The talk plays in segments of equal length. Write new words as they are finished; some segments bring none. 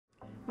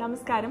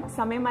നമസ്കാരം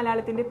സമയം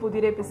മലയാളത്തിന്റെ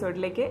പുതിയൊരു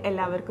എപ്പിസോഡിലേക്ക്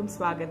എല്ലാവർക്കും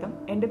സ്വാഗതം.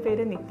 എൻ്റെ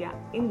പേര് നിത്യ.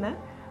 ഇന്ന്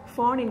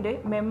ഫോണിൻ്റെ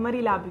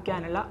മെമ്മറി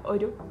ലാഭിക്കാനുള്ള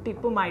ഒരു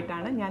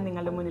ടിപ്പുമായിട്ടാണ് ഞാൻ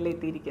നിങ്ങളുടെ മുന്നിൽ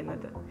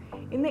എത്തിയിരിക്കുന്നത്.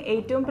 ഇന്ന്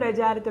ഏറ്റവും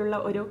പ്രചാരത്തിലുള്ള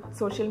ഒരു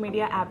സോഷ്യൽ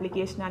മീഡിയ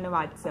ആപ്ലിക്കേഷനാണ്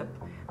വാട്സപ്പ്.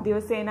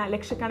 ദിവസേന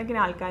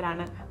ലക്ഷക്കണക്കിന്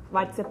ആൾക്കാരാണ്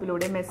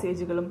വാട്സപ്പിലൂടെ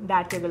മെസ്സേജുകളും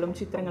ഡാറ്റകളും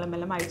ചിത്രങ്ങളും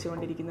എല്ലാം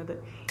അയച്ചുകൊണ്ടിരിക്കുന്നത്.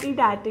 ഈ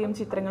ഡാറ്റയും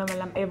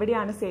ചിത്രങ്ങളുമെല്ലാം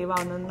എവിടെയാണ് സേവ്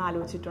ആവുന്നതെന്ന്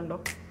ആലോചിച്ചിട്ടുണ്ടോ?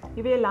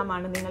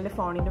 ഇവയെല്ലാമാണ് നിങ്ങളുടെ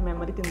ഫോണിൻ്റെ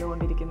മെമ്മറി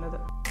തിന്നുകൊണ്ടിരിക്കുന്നത്.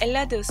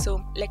 എല്ലാ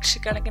ദിവസവും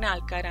ലക്ഷക്കണക്കിന്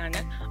ആൾക്കാരാണ്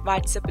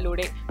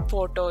വാട്സപ്പിലൂടെ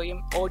ഫോട്ടോയും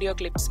ഓഡിയോ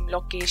ക്ലിപ്സും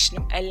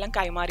ലൊക്കേഷനും എല്ലാം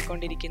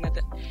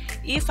കൈമാറിക്കൊണ്ടിരിക്കുന്നത്.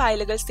 ഈ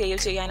ഫയലുകൾ സേവ്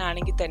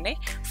ചെയ്യാനാണെങ്കിൽ തന്നെ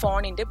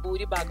ഫോണിൻ്റെ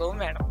ഭൂരിഭാഗവും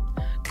വേണം.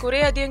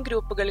 കുറേയധികം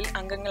ഗ്രൂപ്പുകളിൽ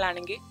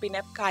അംഗങ്ങളാണെങ്കിൽ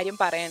പിന്നെ കാര്യം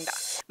പറയണ്ട.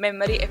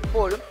 മെമ്മറി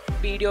എപ്പോഴും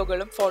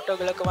വീഡിയോകളും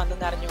ഫോട്ടോകളൊക്കെ വന്ന്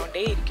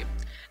നിറഞ്ഞുകൊണ്ടേയിരിക്കും.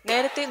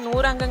 നേരത്തെ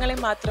 100 അംഗങ്ങളെ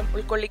മാത്രം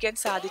ഉൾക്കൊള്ളിക്കാൻ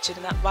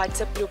സാധിച്ചിരുന്ന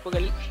വാട്സപ്പ്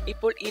ഗ്രൂപ്പുകളിൽ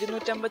ഇപ്പോൾ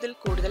 250-ൽ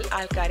കൂടുതൽ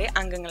ആൾക്കാരെ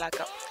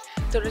അംഗങ്ങളാക്കാം.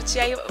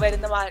 തുടർച്ചയായി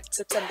വരുന്ന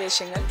വാട്സപ്പ്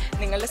സന്ദേശങ്ങൾ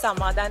നിങ്ങളുടെ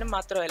സമാധാനം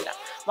മാത്രമല്ല,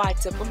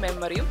 വാട്സപ്പും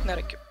മെമ്മറിയും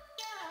നിറയ്ക്കും.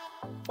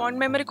 ഫോൺ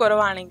മെമ്മറി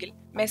കുറവാണെങ്കിൽ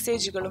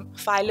മെസ്സേജുകളും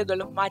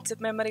ഫയലുകളും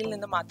വാട്സപ്പ് മെമ്മറിയിൽ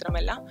നിന്ന്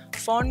മാത്രമല്ല,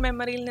 ഫോൺ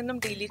മെമ്മറിയിൽ നിന്നും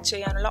ഡിലീറ്റ്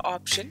ചെയ്യാനുള്ള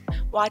ഓപ്ഷൻ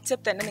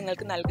വാട്സപ്പ് തന്നെ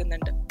നിങ്ങൾക്ക്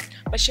നൽകുന്നുണ്ട്.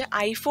 പക്ഷേ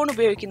ഐഫോൺ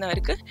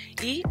ഉപയോഗിക്കുന്നവർക്ക്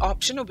ഈ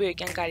ഓപ്ഷൻ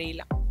ഉപയോഗിക്കാൻ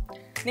കഴിയില്ല.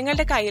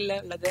 നിങ്ങളുടെ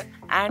കയ്യിലുള്ളത്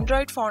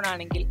ആൻഡ്രോയിഡ് ഫോൺ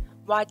ആണെങ്കിൽ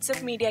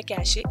വാട്സപ്പ് മീഡിയ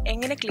ക്യാഷ്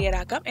എങ്ങനെ ക്ലിയർ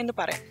ആക്കാം എന്ന്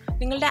പറയാം.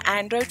 നിങ്ങളുടെ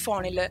ആൻഡ്രോയിഡ്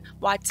ഫോണിൽ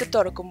വാട്സപ്പ്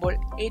തുറക്കുമ്പോൾ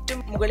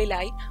ഏറ്റവും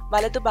മുകളിലായി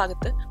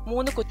വലതുഭാഗത്ത്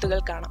 3 കുത്തുകൾ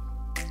കാണാം.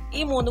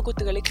 ഈ 3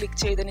 കുത്തുകളിൽ ക്ലിക്ക്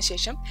ചെയ്തതിനു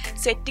ശേഷം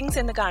സെറ്റിംഗ്സ്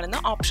എന്ന് കാണുന്ന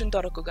ഓപ്ഷൻ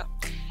തുറക്കുക.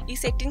 ഈ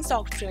സെറ്റിംഗ്സ്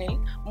ഓപ്ഷനിൽ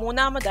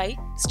മൂന്നാമതായി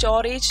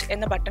സ്റ്റോറേജ്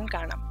എന്ന ബട്ടൺ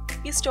കാണാം.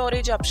 ഈ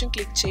സ്റ്റോറേജ് ഓപ്ഷൻ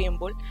ക്ലിക്ക്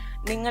ചെയ്യുമ്പോൾ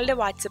നിങ്ങളുടെ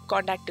വാട്സപ്പ്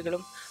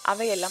കോൺടാക്റ്റുകളും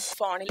അവയെല്ലാം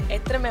ഫോണിൽ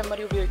എത്ര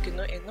മെമ്മറി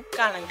ഉപയോഗിക്കുന്നു എന്നും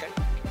കാണാൻ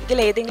കഴിയും.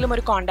 ഇതിലേതെങ്കിലും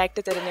ഒരു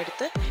കോൺടാക്റ്റ്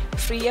തിരഞ്ഞെടുത്ത്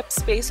free up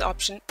space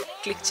option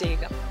click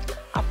ചെയ്യുക.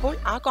 അപ്പോൾ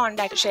ആ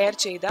കോൺടാക്റ്റ് ഷെയർ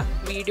ചെയ്ത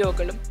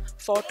വീഡിയോകളും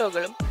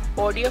ഫോട്ടോകളും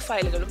ഓഡിയോ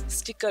ഫയലുകളും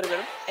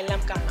സ്റ്റിക്കറുകളും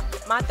എല്ലാം കാണാം.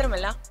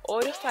 മാത്രമല്ല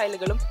ഓരോ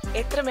ഫയലുകളും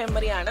എത്ര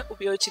മെമ്മറിയാണ്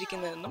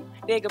ഉപയോഗിച്ചിരിക്കുന്നതെന്നും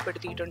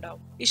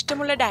രേഖപ്പെടുത്തിയിട്ടുണ്ടാവും.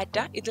 ഇഷ്ടമുള്ള ഡാറ്റ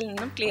ഇതിൽ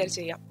നിന്നും ക്ലിയർ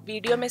ചെയ്യാം.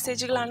 വീഡിയോ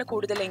മെസ്സേജുകളാണ്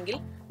കൂടുതലെങ്കിൽ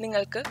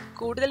നിങ്ങൾക്ക്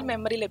കൂടുതൽ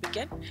മെമ്മറി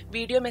ലഭിക്കാൻ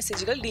വീഡിയോ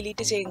മെസ്സേജുകൾ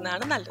ഡിലീറ്റ്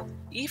ചെയ്യുന്നതാണ് നല്ലത്.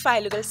 ഈ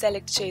ഫയലുകൾ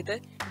സെലക്ട് ചെയ്ത്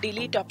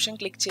ഡിലീറ്റ് ഓപ്ഷൻ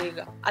ക്ലിക്ക്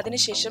ചെയ്യുക.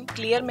 അതിനുശേഷം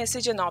ക്ലിയർ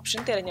മെസ്സേജ് എന്ന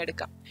ഓപ്ഷൻ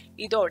തിരഞ്ഞെടുക്കാം.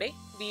 ഇതോടെ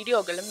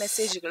വീഡിയോകളും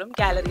മെസ്സേജുകളും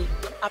ഗാലറിയിൽ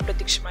നിന്നും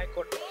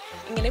അപ്രത്യക്ഷമായിക്കോളും.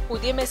 ഇങ്ങനെ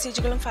പുതിയ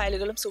മെസ്സേജുകളും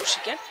ഫയലുകളും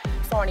സൂക്ഷിക്കാൻ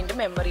ഫോണിന്റെ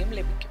മെമ്മറിയും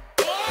ലഭിക്കും.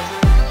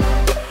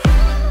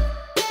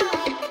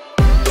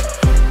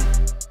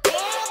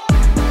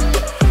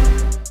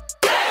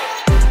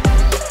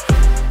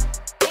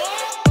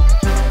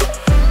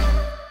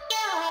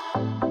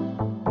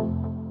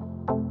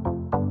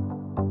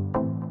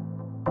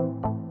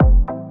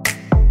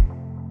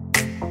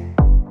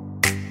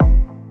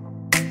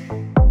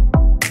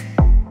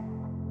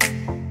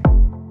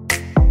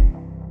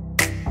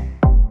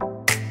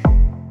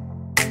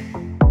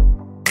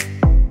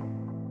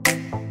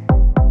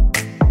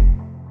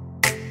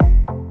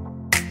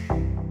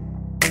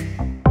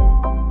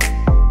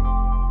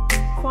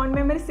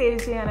 മെമ്മറി സേവ്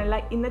ചെയ്യാനുള്ള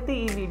ഇന്നത്തെ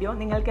ഈ വീഡിയോ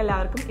നിങ്ങൾക്ക്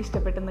എല്ലാവർക്കും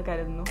ഇഷ്ടപ്പെട്ടെന്ന്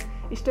കരുതുന്നു.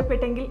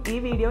 ഇഷ്ടപ്പെട്ടെങ്കിൽ ഈ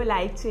വീഡിയോ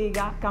ലൈക്ക് ചെയ്യുക,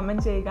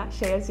 കമൻറ്റ് ചെയ്യുക,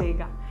 ഷെയർ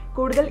ചെയ്യുക.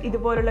 കൂടുതൽ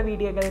ഇതുപോലുള്ള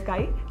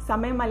വീഡിയോകൾക്കായി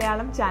സമയം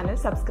മലയാളം ചാനൽ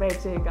സബ്സ്ക്രൈബ്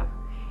ചെയ്യുക.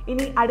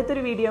 ഇനി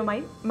അടുത്തൊരു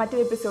വീഡിയോയുമായി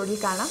മറ്റൊരു എപ്പിസോഡിൽ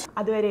കാണാം.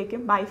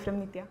 അതുവരേക്കും ബൈ ഫ്രം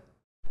നിത്യ.